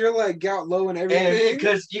fast. You're like got low and everything.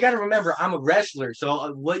 Because you got to remember, I'm a wrestler,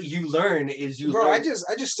 so what you learn is I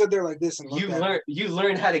just stood there like this and you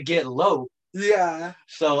learn how to get low. Yeah.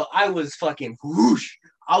 So I was fucking whoosh.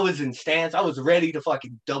 I was in stance. I was ready to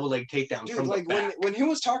fucking double leg takedown. Dude, like when he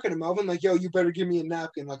was talking to Melvin, like, yo, you better give me a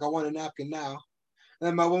napkin. Like, I want a napkin now.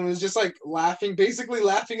 And Melvin was just like basically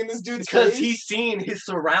laughing in this dude's because face. he's seen his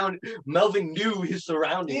Melvin knew his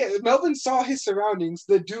surroundings. Yeah, Melvin saw his surroundings.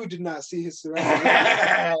 The dude did not see his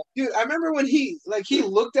surroundings. Dude, I remember when he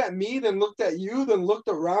looked at me, then looked at you, then looked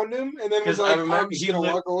around him, and then was like, I'm just gonna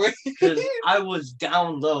walk away. Because I was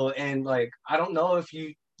down low, and like I don't know if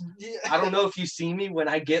you see me when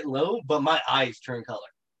I get low, but my eyes turn color.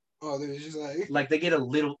 Oh, they're just like they get a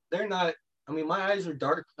little. They're not. I mean, my eyes are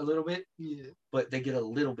dark a little bit. Yeah. But they get a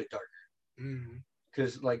little bit darker.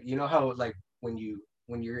 Because like you know how like when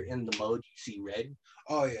you're in the mode you see red.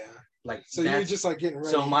 Oh yeah. Like so you're just like getting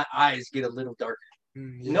ready. So my eyes get a little darker.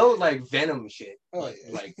 Yeah. No like Venom shit. Oh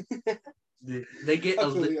yeah. Like they get a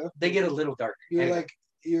little darker. You're anyway. Like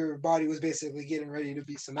your body was basically getting ready to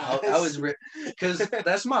be some ass. I was because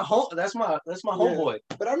that's my homeboy.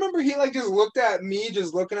 But I remember he like just looked at me,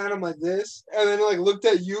 just looking at him like this, and then like looked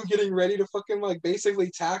at you, getting ready to fucking like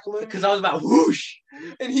basically tackle him. Because I was about whoosh,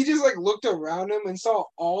 and he just like looked around him and saw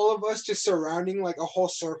all of us just surrounding like a whole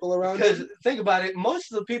circle around him. Because think about it,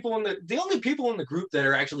 most of the people the only people in the group that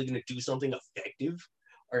are actually going to do something effective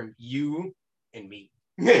are you and me.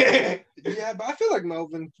 Yeah, but I feel like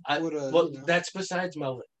Melvin would have. Well, that's besides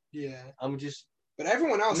Melvin. Yeah, I'm just. But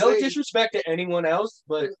everyone else. No disrespect to anyone else,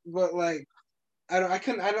 but like, I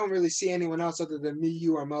don't really see anyone else other than me,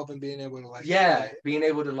 you, or Melvin being able to like. Yeah, being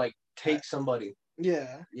able to like take somebody.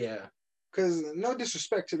 Yeah. Yeah. Because no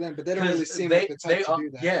disrespect to them, but they don't really seem like the type to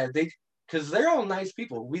do that. Yeah, because they're all nice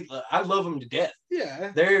people. I love them to death.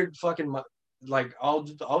 Yeah. They're fucking like I'll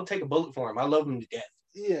take a bullet for them. I love them to death.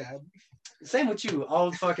 Yeah. Same with you.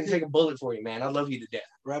 I'll fucking take a bullet for you, man. I love you to death.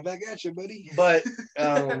 Right back at you, buddy. But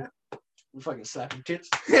we fucking slap your tits.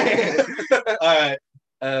 All right.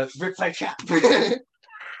 Brick fight chop.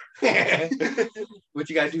 What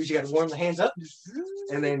you gotta do is you gotta warm the hands up,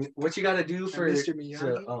 and then what you gotta do for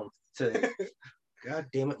to God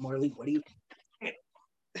damn it, Marley, what do you?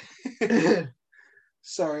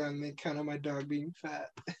 Sorry, on the account of my dog being fat.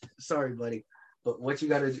 Sorry, buddy, but what you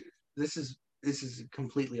gotta do? This is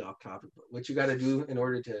completely off topic, but what you got to do in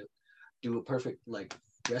order to do a perfect like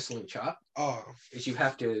wrestling chop is you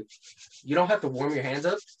don't have to warm your hands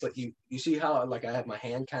up, but you see how like I have my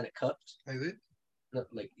hand kind of cupped? Like this? No,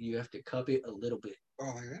 like you have to cup it a little bit.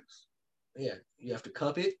 Oh, like this? Yeah, you have to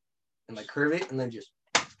cup it and like curve it and then just.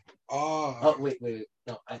 Oh, wait.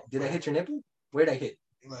 No, did I hit your nipple? Where'd I hit?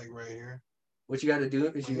 Like right here. What you got to do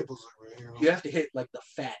is my nipple's like right here. You have to hit like the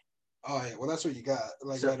fat. Oh yeah, well that's what you got.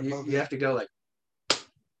 Like so right above you have to go like.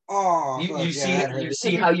 Oh, you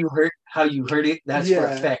see how you hurt it. That's for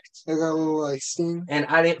effect. I got a little like sting. And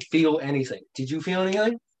I didn't feel anything. Did you feel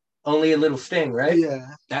anything? Only a little sting, right? Yeah.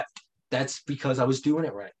 That's because I was doing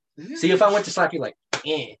it right. Yeah. See, if I went to slap you like,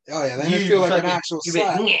 eh. Oh yeah, then you feel like an actual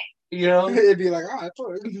slap. You know, it'd be like, I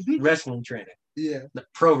thought wrestling training. Yeah.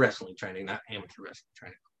 Pro wrestling training, not amateur wrestling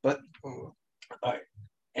training. But all right.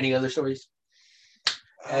 Any other stories?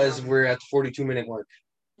 As we're at the 42-minute mark.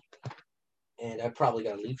 And I probably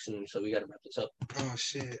got to leave soon, so we got to wrap this up. Oh,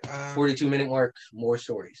 shit. 42-minute mark, more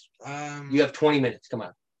stories. You have 20 minutes. Come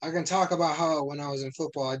on. I can talk about how when I was in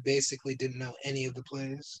football, I basically didn't know any of the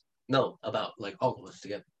plays. No, about like all of us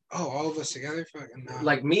together. Oh, all of us together? Fucking no.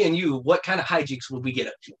 Like me and you, what kind of hijinks would we get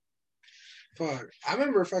up to? Fuck. I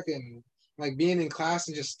remember fucking like being in class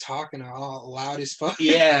and just talking all loud as fuck.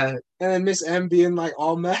 Yeah. And then Miss M being like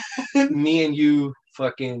all mad. Me and you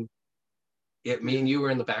fucking. Yeah, me and you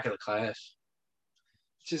were in the back of the class.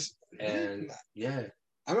 Just and yeah,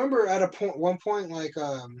 I remember at one point like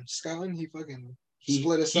Scotland he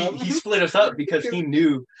split us up. He split us up because he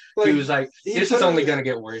knew like, he was like, this is only gonna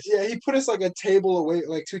get worse. Yeah, he put us like a table away,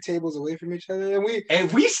 like 2 tables away from each other,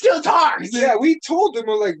 and we still talked. Yeah, we told him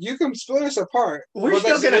we're like, you can split us apart. We're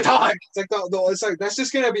still gonna talk. It's like it's like that's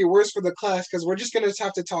just gonna be worse for the class because we're just gonna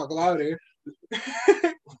have to talk louder.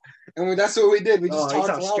 And that's what we did. We just talked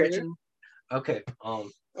louder. Stretching. Okay.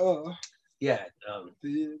 Yeah.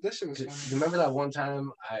 That shit was funny. Remember that one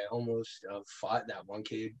time I almost fought that one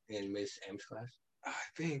kid in Miss M's class? I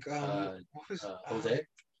think. What was Jose?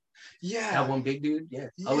 Yeah. That one big dude? Yeah.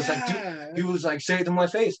 I was like, dude, he was like, say it to my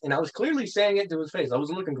face. And I was clearly saying it to his face. I was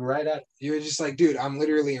looking right at him. You were just like, dude, I'm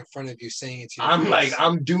literally in front of you saying it to you. I'm like,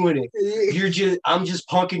 I'm doing it. I'm just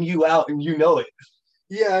punking you out and you know it.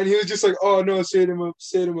 Yeah, and he was just like, oh no, say it to my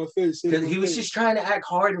face. Because he was just trying to act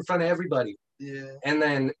hard in front of everybody. Yeah. And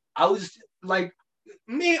then I was like,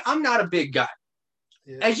 me, I'm not a big guy.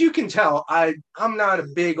 Yeah. As you can tell, I'm not a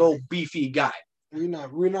big old beefy guy. We're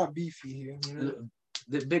not beefy here. You know?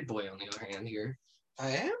 The big boy, on the other hand, here. I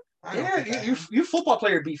am. You football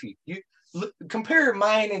player beefy. You compare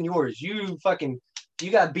mine and yours. You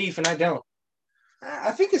got beef and I don't.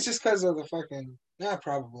 I think it's just because of Yeah,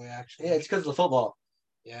 probably actually. Yeah, it's because of the football.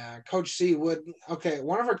 Yeah, Coach C would. Okay,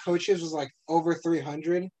 one of our coaches was like over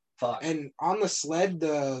 300. Fuck. And on the sled,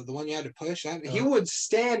 the one you had to push, he would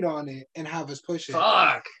stand on it and have us push it.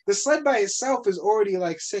 Fuck. The sled by itself is already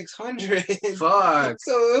like 600. Fuck.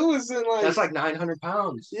 So it wasn't like that's like 900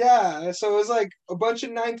 pounds. Yeah, so it was like a bunch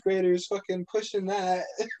of ninth graders fucking pushing that.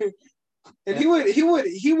 And he would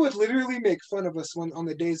literally make fun of us on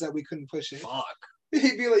the days that we couldn't push it. Fuck.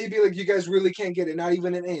 He'd be like, you guys really can't get it, not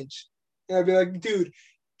even an inch. And I'd be like, dude,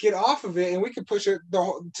 get off of it, and we could push it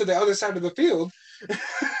to the other side of the field.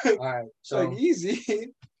 All right, so like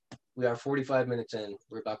easy. We are 45 minutes in.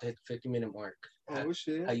 We're about to hit the 50-minute mark.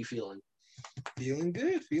 Shit! How you feeling? Feeling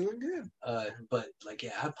good. But like,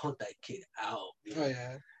 yeah, I punked that kid out. Dude. Oh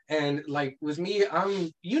yeah. And like with me,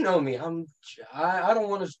 you know me. I don't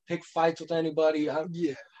want to pick fights with anybody. I'm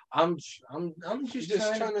just trying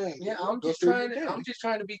to. Yeah, I'm just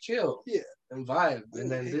trying to be chill. Yeah. And vibe.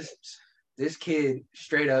 And then this kid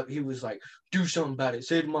straight up, he was like, "Do something about it.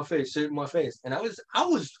 Say it in my face. Say it in my face." And I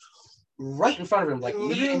was right in front of him, like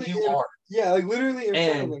me and you are. Yeah, like literally in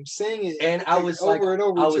front of him, saying it. And I was like, over and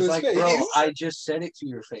over. I was like, bro, I just said it to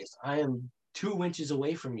your face. I am 2 inches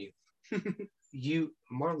away from you. You,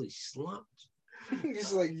 Marley, slumped.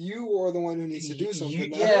 He's like, you are the one who needs to do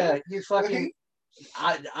something. You fucking.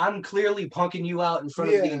 I'm clearly punking you out in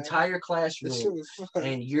front of the entire classroom,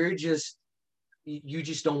 and you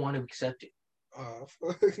just don't want to accept it. I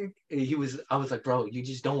was like, bro, you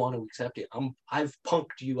just don't want to accept it. I've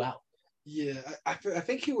punked you out. Yeah, I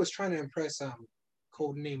think he was trying to impress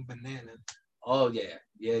Codename Banana. Oh yeah.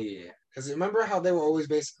 Because remember how they were always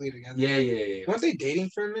basically together? Yeah. Weren't they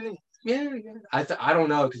dating for a minute? Yeah. I don't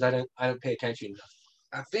know because I didn't pay attention.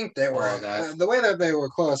 I think they were. The way that they were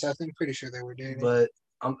close, pretty sure they were dating. But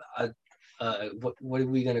what are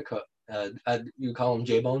we gonna call? You call him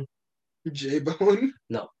J-Bone? J-Bone?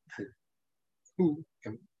 No. Who?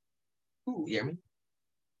 Who? Yerman?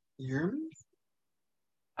 Yerman?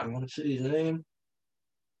 I don't want to say his name.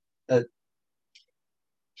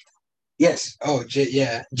 Yes. Oh,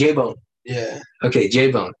 J-Bone. Yeah. Okay,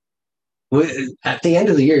 J-Bone. At the end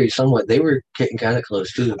of the year, they were getting kind of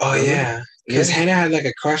close too. Oh yeah, because Hannah had like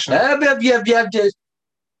a crush on. Just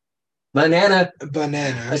banana.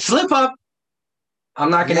 A slip up. I'm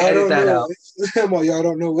not gonna edit that out. Well, y'all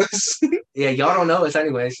don't know us. Yeah, y'all don't know us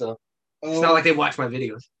anyway, so it's not like they watch my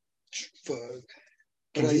videos. Fuck.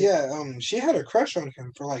 But she had a crush on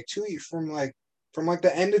him for like 2 years, from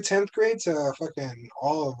the end of 10th grade to fucking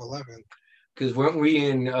all of 11th. Because weren't we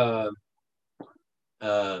in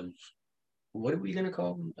what are we gonna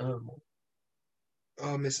call him?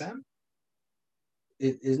 Miss M?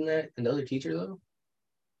 Isn't that another teacher though?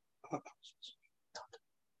 That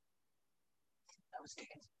was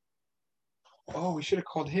Dickens. Oh, we should have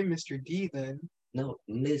called him Mr. D then. No,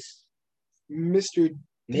 Miss. Mr. D.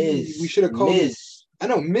 Miss. We should have called Miss. I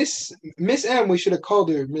know Miss M. We should have called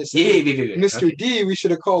her Miss. Yeah. Mr. Okay. D. We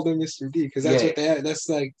should have called him Mr. D because that's what they had. That's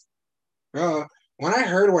like, bro. When I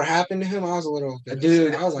heard what happened to him, I was a little bit.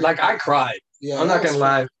 Dude, I was like I cried. Yeah, I'm not gonna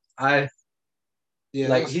lie.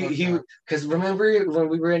 He because remember when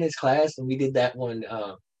we were in his class and we did that one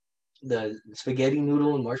the spaghetti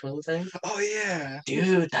noodle and marshmallow thing? Oh yeah,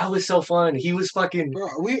 dude, that was so fun. He was fucking. Bro,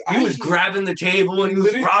 he was grabbing the table and he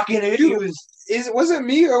was rocking it. Dude, was it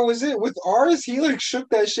me or was it with ours? He like shook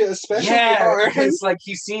that shit, especially hard. It's like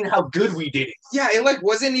he's seen how good we did it. Yeah, it like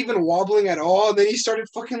wasn't even wobbling at all. And then he started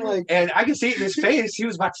fucking like, and I could see it in his face. He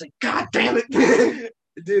was about to say, "God damn it,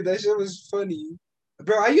 dude, that shit was funny."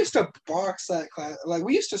 Bro, I used to box that class. Like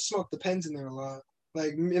we used to smoke the pens in there a lot.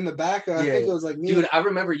 Like in the back, I think it was like me. Dude, I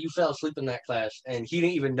remember you fell asleep in that class, and he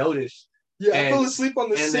didn't even notice. Yeah, I fell asleep on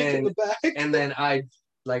the sink in the back. And then I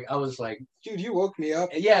was like, dude, you woke me up.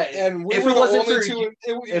 Yeah, and if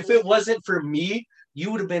it wasn't for me,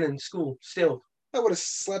 you would have been in school still. I would have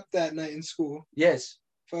slept that night in school. Yes.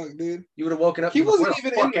 Fuck, dude. You would have woken up. He wasn't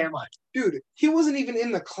even Dude, he wasn't even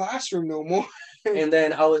in the classroom no more. And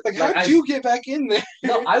then I was like, how'd you get back in there?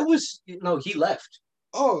 No, he left.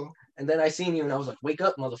 Oh. And then I seen you and I was like, wake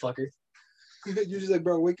up, motherfucker. You're just like,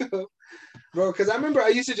 bro, wake up. Bro, because I remember I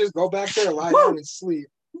used to just go back there, lie down and sleep.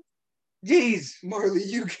 Jeez. Marley,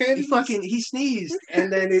 you can. He sneezed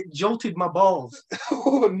and then it jolted my balls.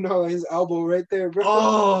 Oh no, his elbow right there, bro.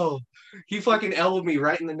 Oh, he fucking elbowed me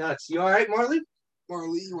right in the nuts. You all right, Marley?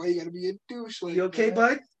 Marley, why you gotta be a douche like you okay, that?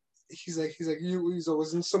 Bud? He's like,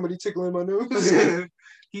 wasn't somebody tickling my nose?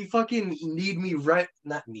 He fucking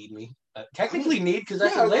not need me. Technically need because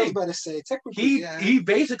that's a leg. I was about to say technically. He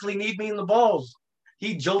basically need me in the balls.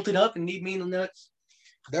 He jolted up and need me in the nuts.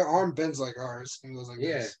 Their arm bends like ours. It goes like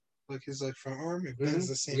this. Like his front arm, it bends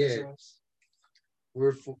the same as ours.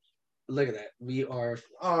 Look at that. We are.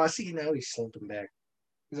 Oh, see now he's slumping back.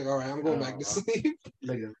 He's like, all right, I'm going back to sleep.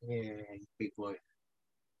 Look at him. Yeah, big boy.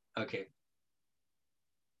 Okay.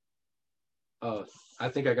 Oh, I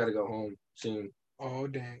think I gotta go home soon. Oh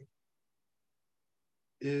dang.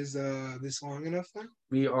 Is this long enough then?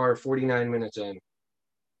 We are 49 minutes in.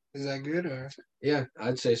 Is that good or? Yeah,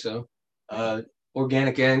 I'd say so.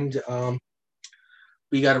 Organic end.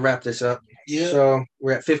 We got to wrap this up. Yeah. So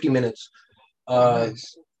we're at 50 minutes.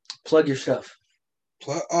 Nice. Plug your stuff.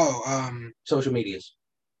 Social medias.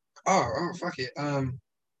 Oh, fuck it. Hold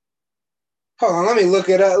on, let me look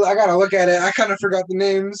it up. I gotta look at it. I kind of forgot the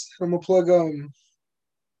names. I'm gonna plug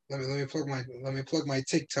let me plug my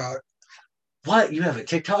TikTok. What? You have a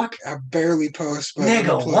TikTok? I barely post, but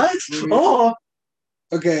nigga, what? Oh.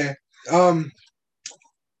 Okay.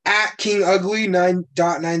 At King Ugly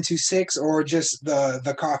 9.926 or just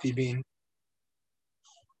the coffee bean.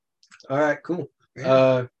 All right, cool.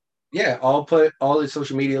 Yeah, I'll put all the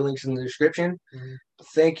social media links in the description. Mm-hmm.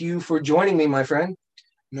 Thank you for joining me, my friend.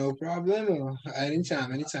 No problem.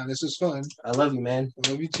 Anytime. This was fun. I love you, man. I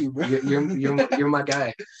love you too, bro. You're my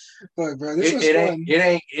guy. Look, bro, this was fun.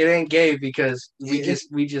 It ain't gay because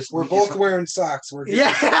we're both wearing socks.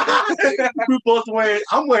 Yeah.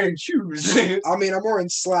 I'm wearing shoes. I mean, I'm wearing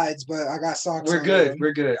slides, but I got socks. We're good.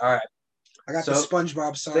 We're good. All right. I got the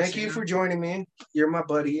SpongeBob socks. Thank you for joining me. You're my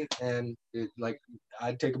buddy, and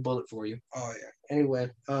I'd take a bullet for you. Oh yeah. Anyway,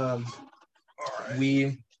 all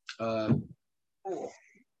right.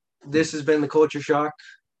 This has been the Culture Shock.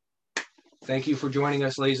 Thank you for joining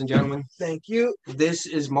us, ladies and gentlemen. Thank you. This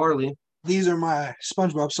is Marley. These are my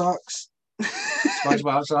SpongeBob socks.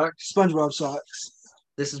 SpongeBob socks? SpongeBob socks.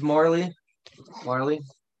 This is Marley. Marley,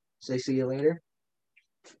 say see you later.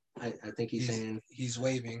 I think he's saying... He's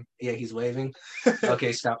waving. Yeah, he's waving.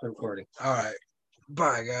 Okay, stop the recording. All right.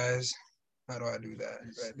 Bye, guys. How do I do that?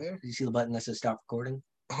 Right there? Did you see the button that says stop recording?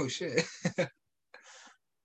 Oh, shit.